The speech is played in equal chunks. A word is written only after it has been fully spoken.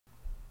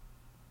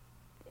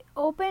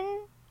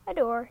open a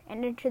door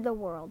and enter the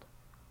world.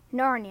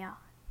 Narnia,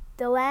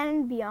 the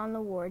land beyond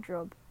the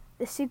wardrobe,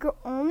 the secret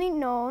only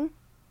known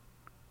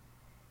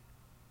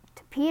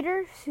to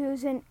Peter,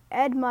 Susan,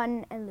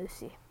 Edmund, and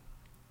Lucy.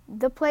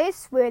 The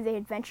place where the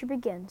adventure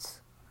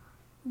begins.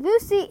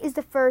 Lucy is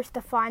the first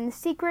to find the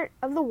secret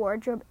of the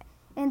wardrobe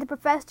in the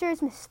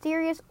professor's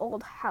mysterious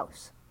old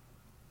house.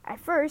 At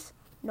first,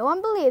 no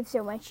one believes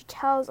her when she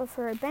tells of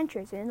her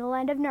adventures in the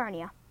land of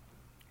Narnia.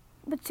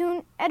 But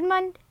soon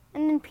Edmund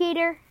and then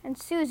Peter and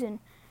Susan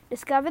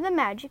discover the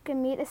magic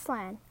and meet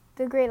Aslan,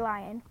 the great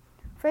lion,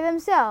 for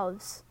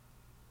themselves.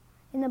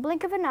 In the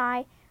blink of an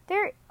eye,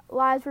 their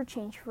lives were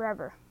changed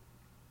forever.